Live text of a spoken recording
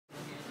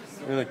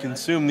I'm gonna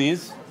consume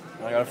these.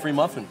 I got a free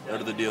muffin out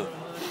of the deal.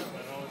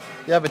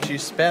 Yeah, but you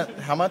spent,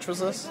 how much was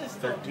this?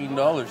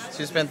 $13. So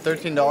you spent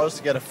 $13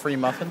 to get a free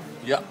muffin?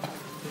 Yeah.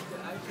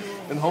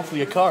 And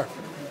hopefully a car.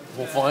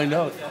 We'll find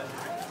out.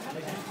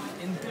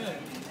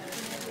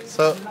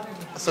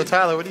 So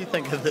Tyler, what do you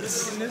think of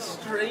this? In the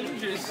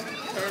strangest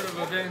turn of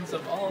events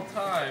of all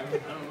time,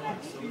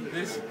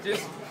 this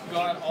just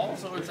got all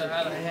sorts of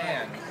out of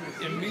hand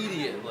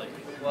immediately.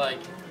 Like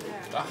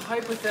a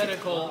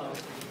hypothetical,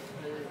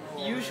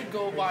 you should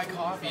go buy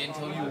coffee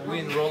until you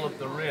win, roll up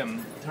the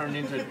rim, turned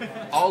into,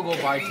 I'll go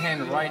buy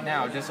 10 right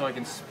now just so I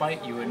can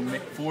spite you and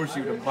force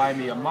you to buy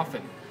me a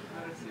muffin.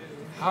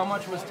 How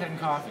much was 10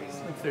 coffees?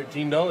 Like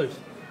 $13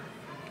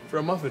 for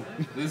a muffin.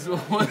 This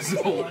was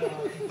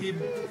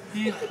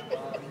he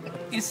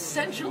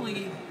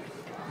essentially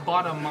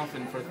bought a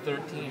muffin for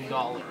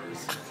 $13,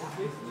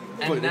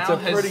 and But now it's a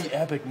pretty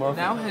epic muffin.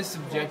 Now has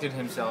subjected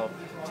himself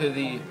to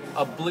the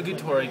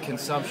obligatory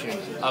consumption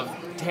of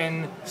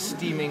 10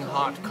 steaming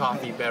hot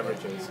coffee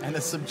beverages. And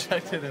has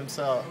subjected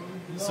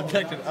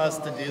us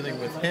to dealing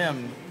with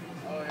him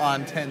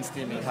on 10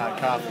 steaming hot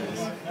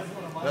coffees.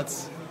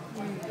 That's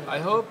I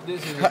hope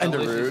this is a kind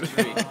of delicious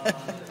rude. treat.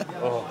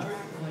 Oh.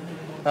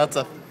 that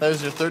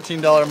was your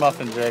 $13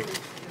 muffin, Jake.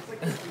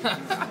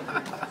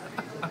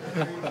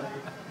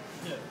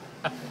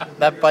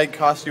 That bite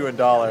cost you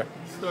 $1.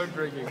 Start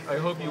drinking. I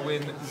hope you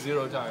win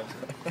 0 times.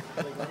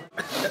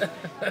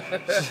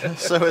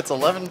 So it's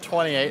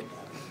 11:28,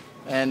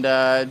 and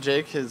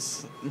Jake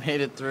has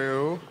made it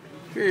through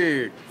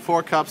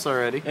 4 cups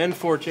already. And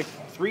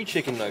 3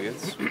 chicken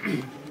nuggets.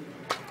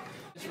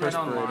 Just read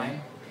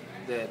online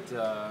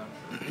that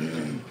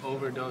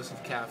overdose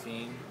of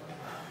caffeine,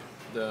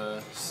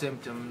 the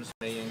symptoms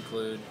may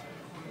include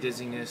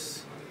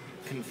dizziness,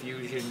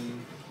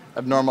 confusion,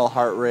 Abnormal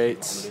heart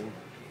rates,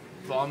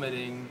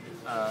 vomiting,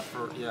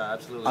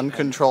 absolutely.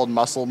 uncontrolled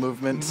muscle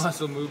movements.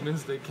 Muscle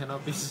movements that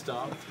cannot be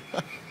stopped.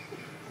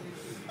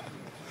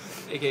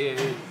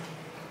 AKA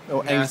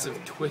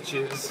massive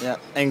twitches. Yeah,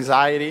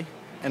 anxiety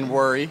and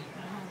worry.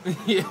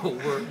 Yeah,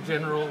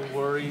 general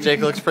worry.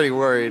 Jake looks pretty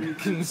worried.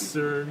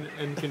 Concern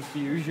and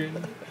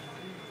confusion.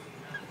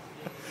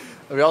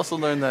 We also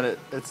learned that it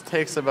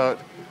takes about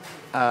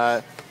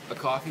A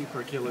coffee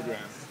per kilogram.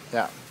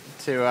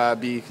 to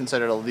be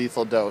considered a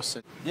lethal dose.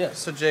 Yes.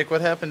 So Jake, what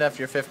happened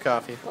after your 5th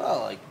coffee?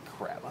 Well, I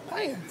crap my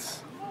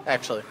pants.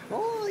 Actually,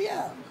 Oh,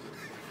 yeah.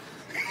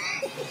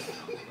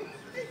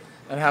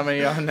 and how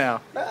many are on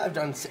now? I've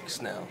done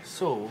 6 now.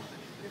 So,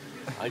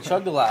 I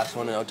chugged the last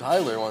one, and now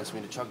Tyler wants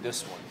me to chug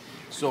this one.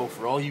 So,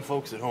 for all you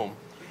folks at home,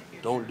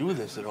 don't do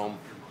this at home.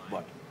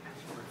 What?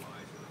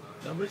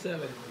 Number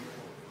 7.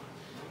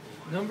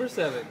 Number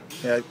 7.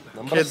 Yeah,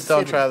 Number kids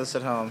don't 7. try this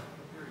at home.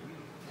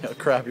 You'll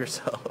crap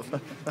yourself.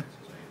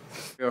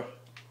 Go.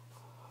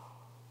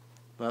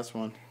 Last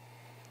one.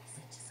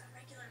 Just a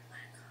regular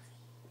black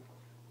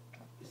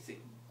coffee.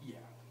 Yeah,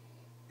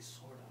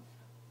 sort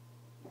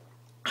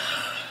of.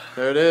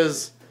 There it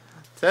is.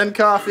 10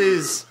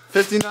 coffees,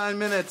 59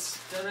 minutes.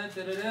 And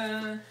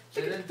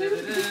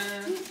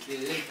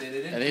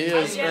he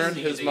has earned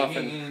his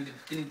muffin.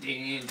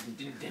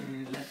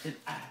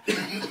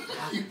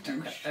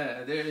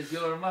 There's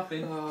your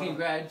muffin.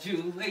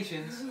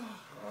 Congratulations.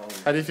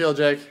 How do you feel,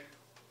 Jake?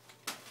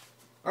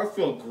 I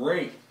feel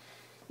great.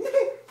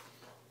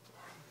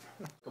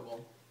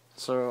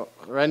 So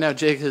right now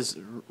Jake is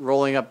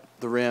rolling up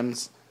the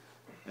rims,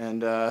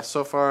 and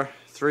so far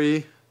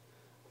 3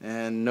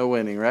 and no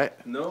winning, right?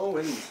 No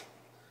wins.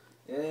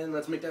 And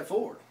let's make that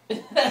 4.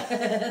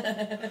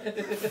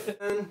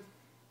 And,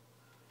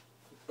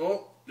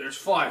 oh, there's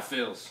 5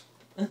 fails.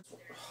 Oh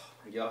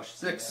my gosh,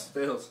 6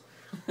 fails.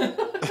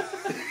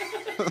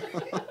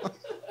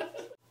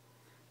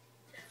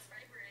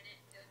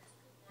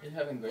 You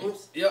having grapes?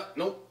 Oops, yeah,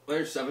 nope,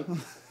 there's 7.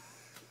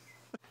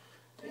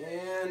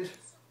 And,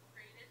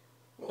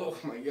 oh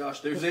my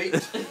gosh, there's 8.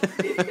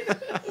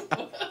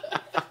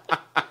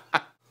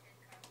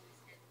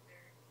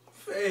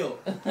 Fail.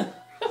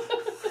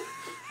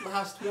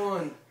 Last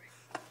one.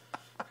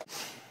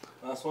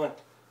 Last one.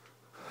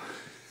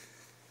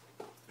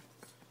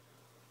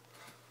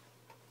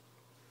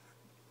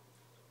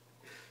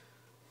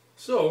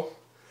 So,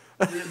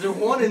 the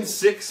 1 in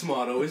 6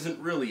 motto isn't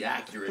really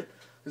accurate.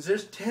 Because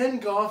there's 10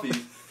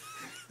 coffees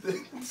that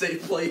say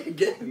play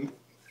again.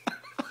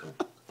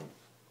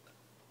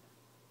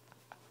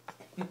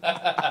 Go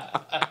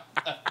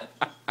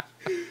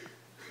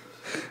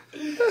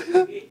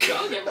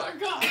get more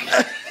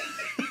coffee.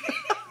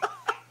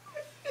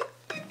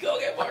 Go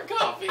get more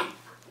coffee.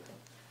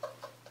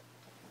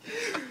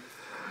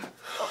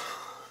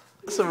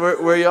 So where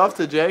are you off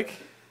to, Jake?